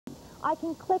I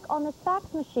can click on this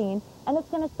fax machine, and it's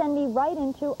going to send me right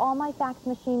into all my fax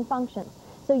machine functions.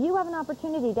 So you have an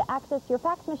opportunity to access your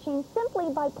fax machine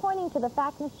simply by pointing to the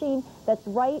fax machine that's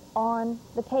right on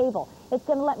the table. It's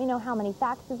going to let me know how many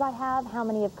faxes I have, how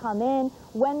many have come in,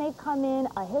 when they've come in,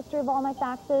 a history of all my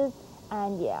faxes,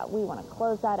 and yeah, we want to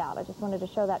close that out. I just wanted to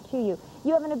show that to you.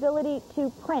 You have an ability to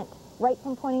print right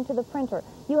from pointing to the printer.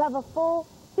 You have a full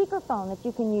speakerphone that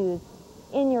you can use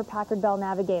in your Packard Bell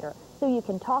Navigator. So you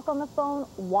can talk on the phone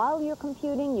while you're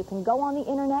computing, you can go on the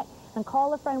internet and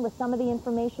call a friend with some of the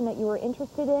information that you are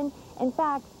interested in. In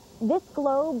fact, this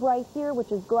globe right here,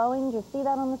 which is glowing, do you see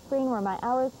that on the screen where my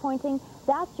arrow is pointing?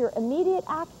 That's your immediate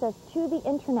access to the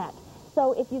internet.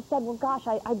 So if you said, well, gosh,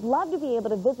 I'd love to be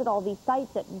able to visit all these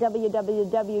sites at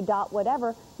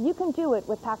www.whatever, you can do it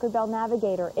with Packard Bell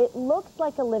Navigator. It looks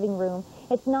like a living room.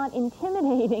 It's not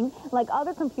intimidating like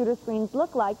other computer screens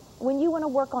look like. When you want to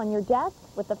work on your desk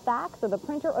with the fax or the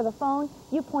printer or the phone,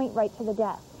 you point right to the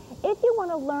desk. If you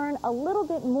want to learn a little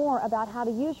bit more about how to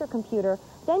use your computer,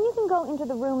 then you can go into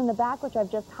the room in the back, which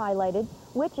I've just highlighted,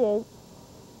 which is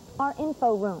our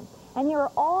info room. And here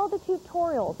are all the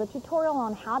tutorials, a tutorial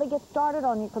on how to get started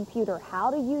on your computer,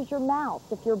 how to use your mouse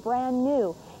if you're brand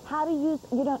new, how to use,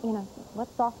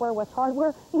 what's software, what's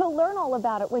hardware, you'll learn all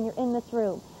about it when you're in this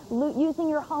room. Using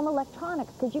your home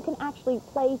electronics, because you can actually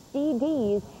play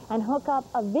CDs and hook up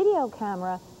a video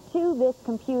camera to this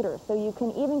computer, so you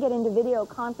can even get into video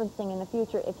conferencing in the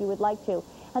future if you would like to.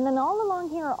 And then all along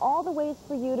here are all the ways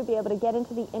for you to be able to get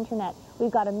into the internet.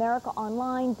 We've got America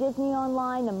Online, Disney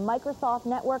Online, the Microsoft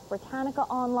Network, Britannica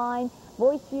Online,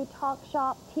 VoiceView Talk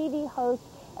Shop, TV Host,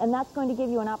 and that's going to give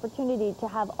you an opportunity to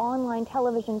have online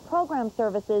television program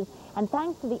services. And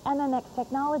thanks to the MMX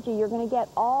technology, you're going to get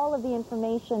all of the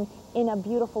information in a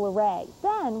beautiful array.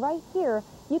 Then, right here,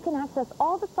 you can access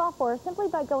all the software simply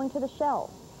by going to the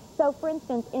shelves. So, for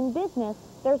instance, in business,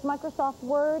 there's Microsoft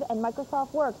Word and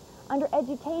Microsoft Works. Under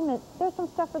edutainment, there's some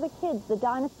stuff for the kids, the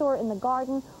dinosaur in the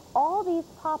garden. All these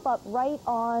pop up right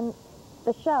on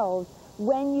the shelves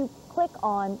when you click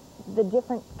on the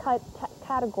different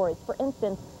categories. For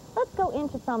instance, let's go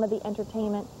into some of the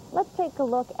entertainment. Let's take a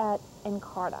look at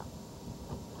Encarta.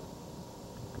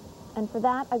 And for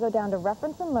that, I go down to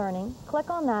Reference and Learning, click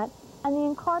on that, and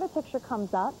the Encarta picture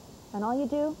comes up, and all you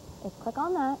do is click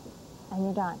on that, and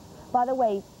you're done. By the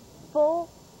way, full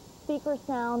speaker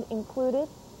sound included.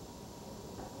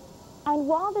 And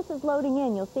while this is loading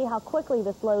in, you'll see how quickly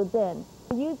this loads in.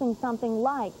 Using something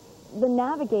like the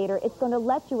Navigator, it's going to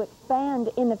let you expand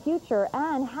in the future,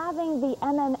 and having the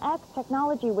MMX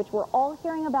technology, which we're all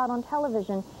hearing about on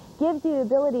television, gives you the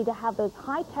ability to have those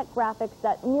high-tech graphics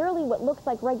that nearly what looks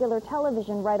like regular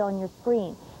television right on your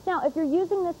screen. Now, if you're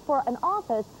using this for an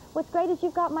office, what's great is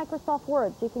you've got Microsoft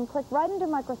Word. So you can click right into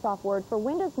Microsoft Word for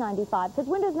Windows 95, because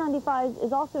Windows 95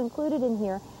 is also included in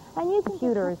here. And you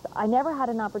computers, I never had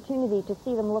an opportunity to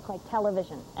see them look like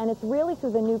television. And it's really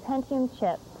through the new Pentium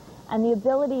chip and the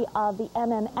ability of the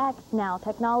MMX now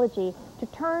technology to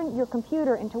turn your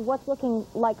computer into what's looking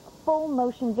like full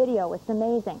motion video. It's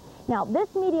amazing. Now,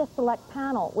 this Media Select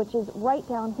panel, which is right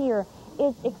down here,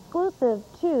 is exclusive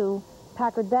to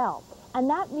Packard Bell. And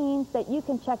that means that you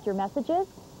can check your messages,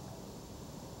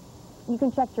 you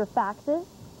can check your faxes,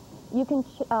 you can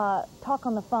talk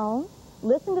on the phone,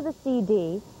 listen to the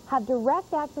CD, have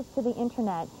direct access to the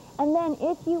internet, and then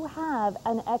if you have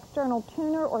an external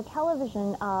tuner or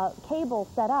television cable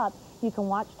set up, you can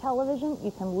watch television,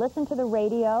 you can listen to the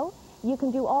radio, you can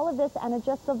do all of this and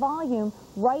adjust the volume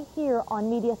right here on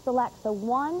Media Select. So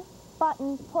one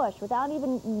button push, without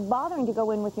even bothering to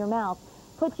go in with your mouse,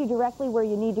 puts you directly where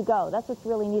you need to go. That's what's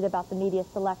really neat about the Media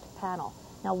Select panel.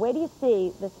 Now, wait till you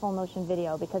see this full motion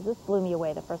video, because this blew me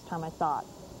away the first time I saw it.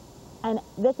 And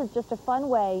this is just a fun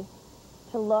way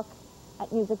to look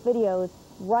at music videos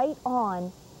right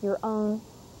on your own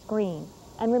screen.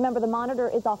 And remember, the monitor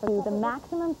is offering you the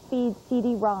maximum speed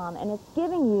CD-ROM, and it's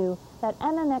giving you that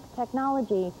MMX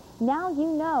technology. Now you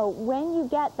know when you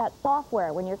get that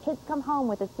software, when your kids come home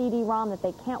with a CD-ROM that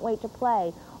they can't wait to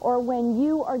play, or when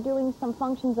you are doing some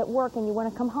functions at work and you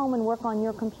want to come home and work on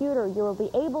your computer, you will be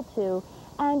able to.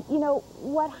 And, you know,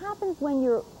 what happens when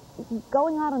you're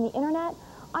going out on the internet,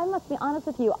 I must be honest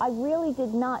with you, I really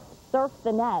did not surf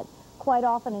the net quite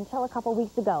often until a couple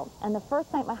weeks ago. And the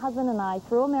first night my husband and I,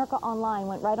 through America Online,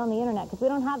 went right on the internet, because we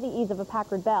don't have the ease of a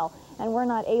Packard Bell, and we're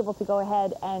not able to go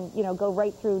ahead and, you know, go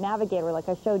right through Navigator like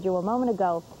I showed you a moment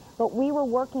ago. But we were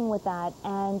working with that,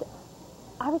 and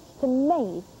I was just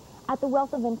amazed at the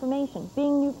wealth of information.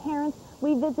 Being new parents,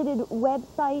 we visited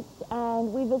websites,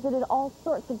 and we visited all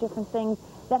sorts of different things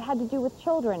that had to do with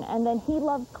children. And then he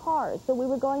loves cars, so we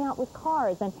were going out with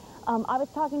cars. And I was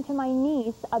talking to my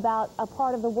niece about a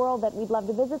part of the world that we'd love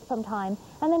to visit sometime,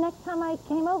 and the next time I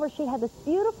came over, she had this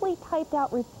beautifully typed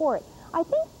out report. I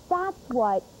think that's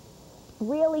what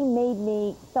really made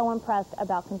me so impressed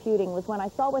about computing, was when I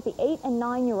saw what the 8- and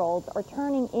 9-year-olds are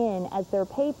turning in as their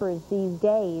papers these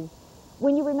days.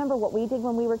 When you remember what we did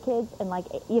when we were kids in, like,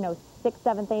 6th,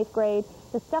 7th, 8th grade,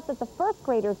 the stuff that the first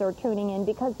graders are tuning in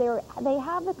because they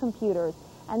have the computers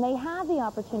and they have the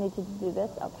opportunity to do this.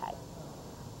 Okay.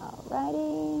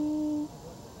 Alrighty.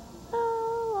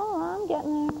 Oh, I'm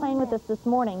getting there. Playing with this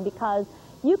morning because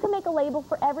you can make a label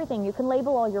for everything. You can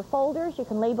label all your folders. You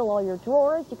can label all your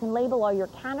drawers. You can label all your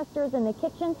canisters in the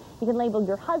kitchen. You can label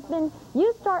your husband.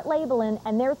 You start labeling,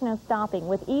 and there's no stopping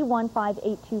with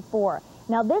E15824.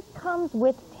 Now, this comes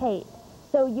with tape,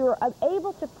 so you're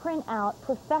able to print out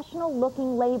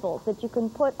professional-looking labels that you can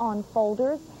put on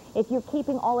folders. If you're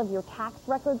keeping all of your tax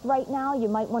records right now, you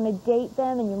might want to date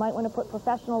them, and you might want to put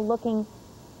professional-looking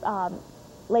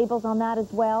labels on that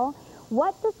as well.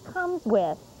 What this comes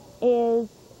with is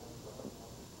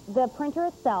the printer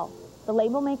itself, the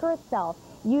label maker itself,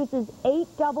 uses 8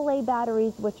 AA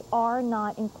batteries, which are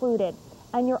not included.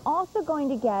 And you're also going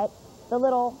to get the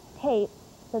little tape.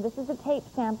 So this is a tape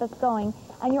stamp that's going,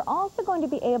 and you're also going to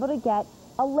be able to get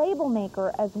a label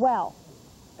maker as well.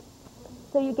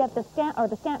 So you get the stamp, or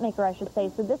the stamp maker, I should say.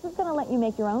 So this is going to let you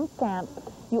make your own stamps.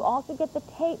 You also get the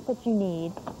tape that you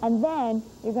need, and then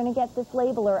you're going to get this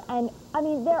labeler. And, I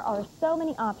mean, there are so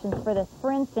many options for this.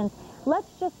 For instance, let's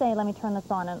just say, let me turn this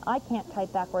on, and I can't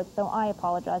type backwards, so I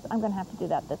apologize. I'm going to have to do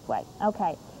that this way.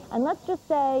 Okay. And let's just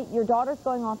say your daughter's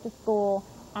going off to school,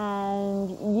 and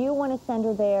you want to send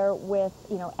her there with,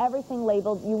 everything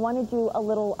labeled. You want to do a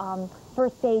little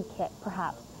first aid kit,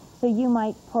 perhaps. So you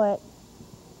might put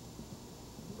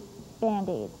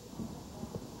Band-Aids,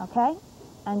 okay?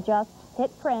 And just hit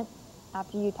print.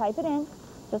 After you type it in,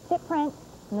 just hit print,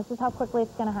 and this is how quickly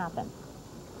it's going to happen.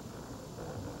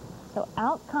 So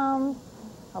out comes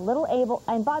a little able,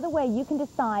 and by the way, you can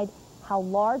decide how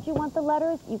large you want the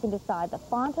letters. You can decide the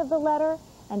font of the letter,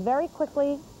 and very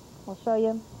quickly, we'll show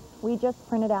you, we just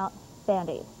printed out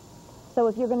Band-Aids. So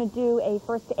if you're going to do a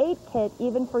first aid kit,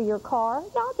 even for your car,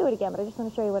 yeah, I'll do it again, but I just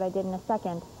want to show you what I did in a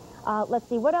second. Let's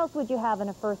see, what else would you have in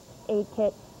a first aid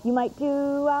kit? You might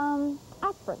do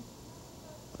aspirin.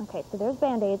 Okay, so there's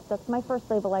Band-Aids. That's my first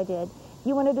label I did.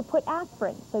 You wanted to put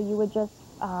aspirin, so you would just,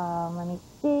 let me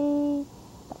see,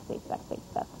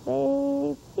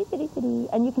 backspace,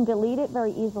 and you can delete it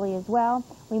very easily as well.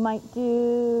 We might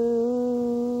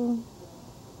do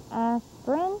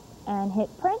aspirin and hit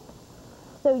print.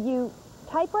 So you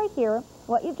type right here.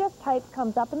 What you've just typed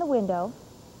comes up in the window,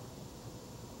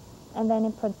 and then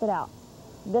it prints it out.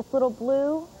 This little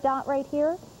blue dot right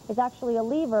here is actually a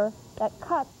lever that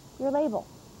cuts your label.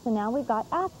 So now we've got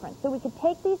aspirin. So we could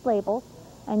take these labels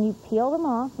and you peel them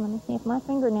off. Let me see if my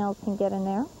fingernails can get in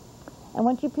there. And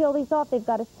once you peel these off, they've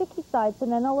got a sticky side, so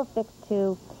then they'll affix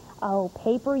to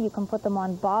paper. You can put them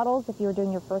on bottles if you're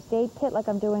doing your first aid kit like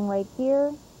I'm doing right here.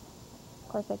 Of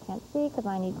course, I can't see because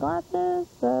I need glasses,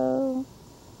 so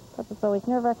it's always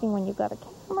nerve-wracking when you've got a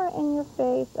camera in your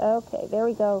face. Okay, there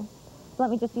we go. So let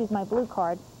me just use my blue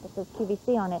card that says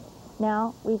QVC on it.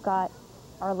 Now we've got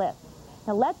our list.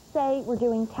 Now let's say we're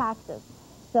doing taxes.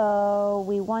 So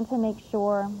we want to make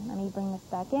sure, let me bring this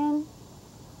back in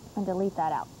and delete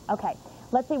that out. Okay,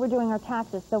 let's say we're doing our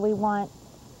taxes. So we want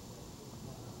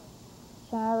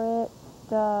charitable,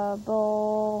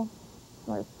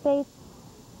 where's space,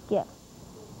 gifts.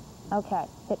 Okay,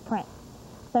 hit print.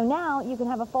 So now you can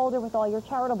have a folder with all your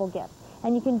charitable gifts.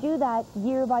 And you can do that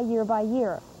year by year by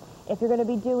year. If you're going to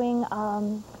be doing,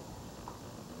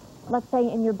 let's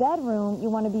say in your bedroom, you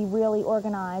want to be really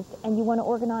organized and you want to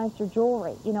organize your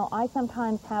jewelry. I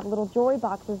sometimes have little jewelry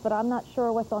boxes, but I'm not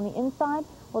sure what's on the inside.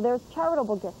 Well, there's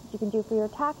charitable gifts that you can do for your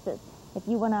taxes. If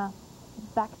you want to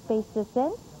backspace this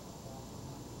in,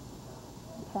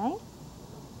 okay,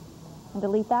 and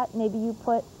delete that, maybe you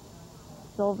put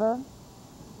silver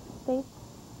space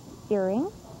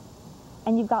earrings,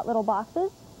 and you've got little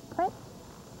boxes, print.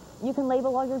 You can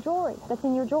label all your jewelry that's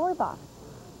in your jewelry box.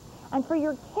 And for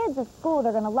your kids at school,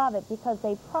 they're going to love it because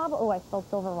they probably, oh, I spelled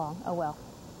silver wrong. Oh, well,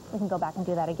 we can go back and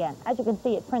do that again. As you can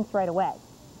see, it prints right away.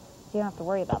 So you don't have to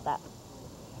worry about that.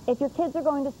 If your kids are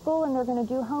going to school and they're going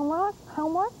to do homework,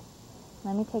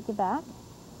 let me take you back.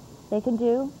 They can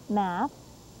do math,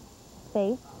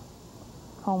 space,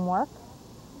 homework.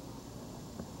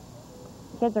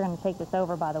 Kids are going to take this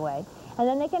over, by the way. And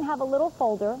then they can have a little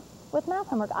folder with math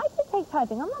homework. I did take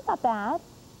typing. I'm not that bad.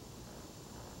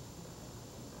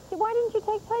 Why didn't you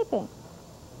take typing?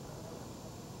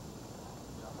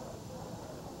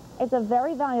 It's a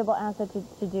very valuable asset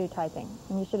to do typing.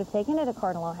 And you should have taken it at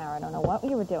Cardinal O'Hara. I don't know what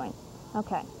you were doing.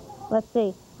 Okay, let's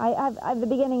see. I have the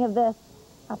beginning of this.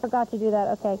 I forgot to do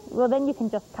that. Okay, well then you can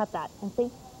just cut that. And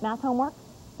see, math homework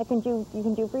that you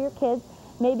can do for your kids.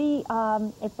 Maybe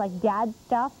it's like dad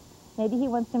stuff. Maybe he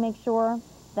wants to make sure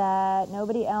that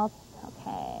nobody else...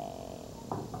 Okay.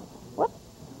 Whoops.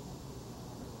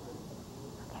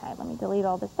 Okay, let me delete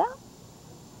all this out.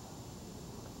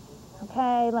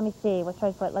 Okay, let me see. What should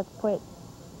I put? Let's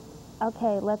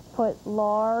put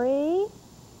Laurie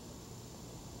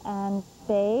and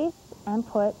space and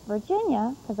put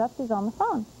Virginia, because that's who's on the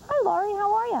phone. Hi, Laurie.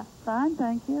 How are you? Fine,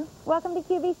 thank you. Welcome to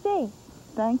QVC.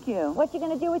 Thank you. What you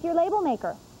going to do with your label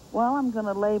maker? Well, I'm going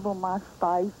to label my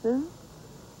spices,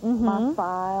 my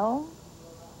files,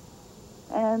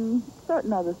 and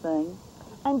certain other things.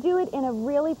 And do it in a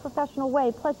really professional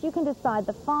way. Plus, you can decide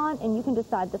the font, and you can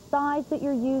decide the size that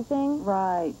you're using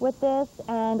with this.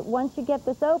 And once you get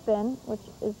this open, which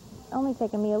is only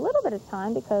taking me a little bit of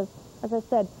time because, as I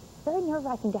said, it's very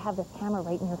nerve-wracking to have this camera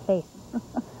right in your face.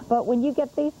 But when you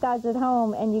get these guys at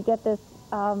home and you get this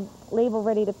label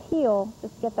ready to peel,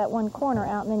 just get that one corner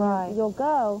out, and then you'll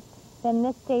go. Then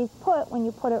this stays put when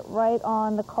you put it right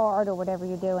on the card or whatever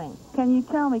you're doing. Can you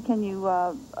tell me,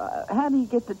 how do you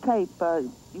get the tape?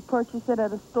 You purchase it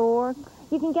at a store?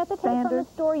 You can get the tape from the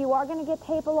store. You are going to get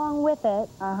tape along with it,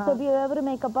 so you'll be able to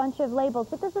make a bunch of labels.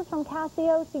 But this is from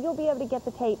Casio, so you'll be able to get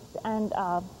the tapes and...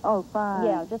 oh, fine.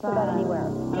 Yeah, just about anywhere.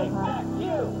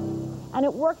 And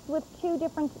it works with two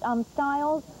different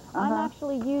styles. I'm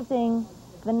actually using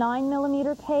the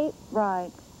 9mm tape,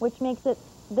 which makes it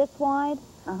this wide.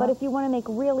 But if you want to make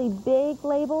really big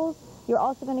labels, you're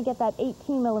also going to get that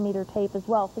 18mm tape as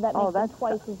well, so that makes it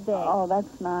twice as big. Oh,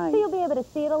 that's nice. So you'll be able to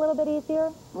see it a little bit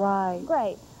easier. Right.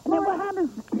 Great. And then, well,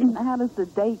 how does the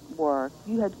date work?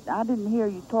 I didn't hear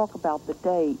you talk about the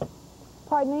date.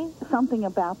 Pardon me? Something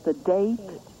about the date.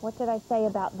 What did I say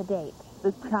about the date?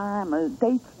 The time, a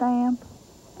date stamp.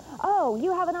 Oh,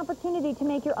 you have an opportunity to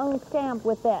make your own stamp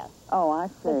with this. Oh, I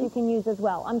see. That you can use as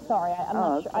well. I'm sorry, I'm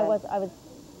not sure. I was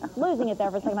losing it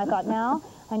there for a second. I thought, now,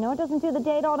 I know it doesn't do the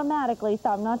date automatically, so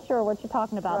I'm not sure what you're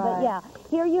talking about. But yeah,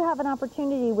 here you have an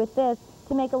opportunity with this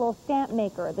to make a little stamp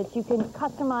maker that you can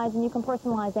customize and you can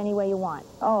personalize any way you want.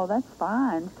 Oh, that's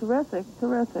fine. Terrific,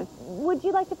 terrific. Would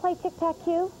you like to play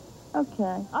tic-tac-toe?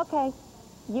 Okay. Okay.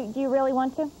 Do you really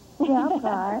want to? Yeah, I'll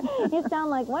try it. You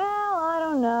sound like, well, I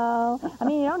don't know. I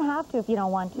mean, you don't have to if you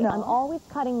don't want to. No. I'm always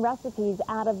cutting recipes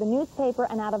out of the newspaper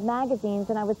and out of magazines,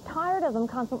 and I was tired of them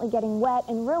constantly getting wet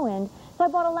and ruined, so I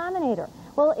bought a laminator.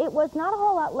 Well, it was not a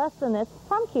whole lot less than this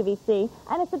from QVC,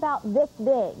 and it's about this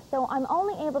big. So I'm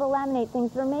only able to laminate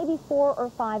things that are maybe 4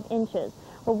 or 5 inches.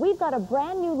 Well, we've got a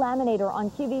brand new laminator on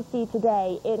QVC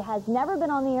today. It has never been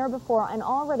on the air before, and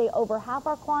already over half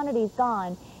our quantity is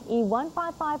gone.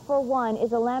 E15541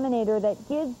 is a laminator that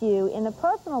gives you, in the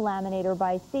personal laminator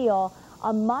by Seal,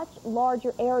 a much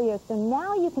larger area. So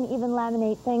now you can even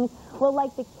laminate things, well,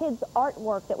 like the kids'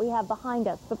 artwork that we have behind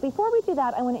us. But before we do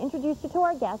that, I want to introduce you to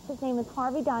our guest. His name is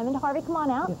Harvey Diamond. Harvey, come on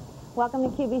out. Yes. Welcome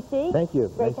to QVC. Thank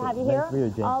you. Great to have you here. Nice to meet you,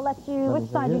 Jane. I'll let you, which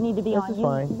side do you need to be on? You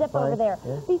fine. zip Fine. over there.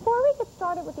 Yeah. Before we get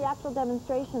started with the actual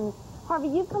demonstrations, Harvey,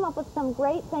 you've come up with some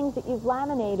great things that you've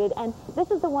laminated, and this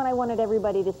is the one I wanted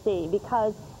everybody to see,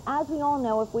 because as we all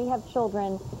know, if we have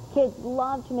children, kids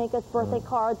love to make us birthday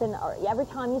cards, and every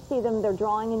time you see them, they're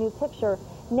drawing a new picture.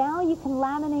 Now you can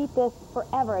laminate this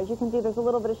forever. As you can see, there's a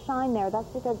little bit of shine there. That's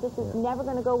because this is never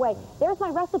going to go away. There's my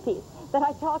recipes that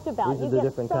I talked about. These are the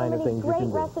different kind of things you can do.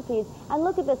 Great recipes. And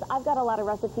look at this. I've got a lot of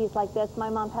recipes like this. My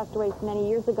mom passed away many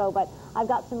years ago, but I've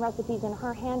got some recipes in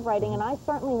her handwriting, and I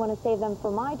certainly want to save them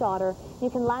for my daughter. You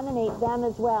can laminate them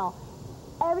as well.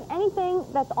 Anything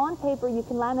that's on paper you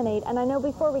can laminate, and I know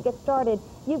before we get started,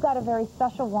 you've got a very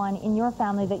special one in your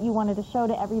family that you wanted to show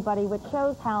to everybody, which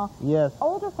shows how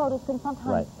older photos can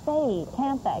sometimes fade,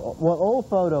 can't they? Well, old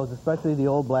photos, especially the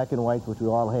old black and whites, which we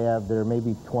all have, they're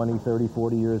maybe 20, 30,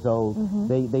 40 years old,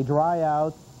 they dry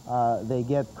out, they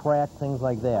get cracked, things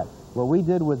like that. What we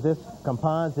did with this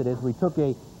composite is we took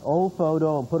a old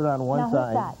photo and put it on one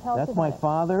side. That's my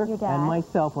father and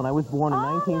myself when I was born in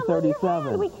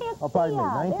 1937. We can't oh, pardon me,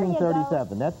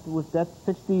 1937. That's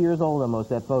 60 years old almost,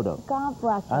 that photo. God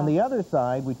bless you. On the other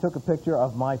side, we took a picture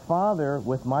of my father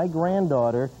with my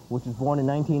granddaughter, which was born in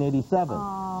 1987.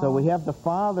 So we have the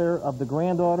father of the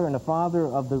granddaughter and the father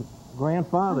of the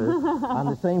grandfather on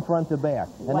the same front to back.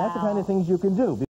 And that's the kind of things you can do.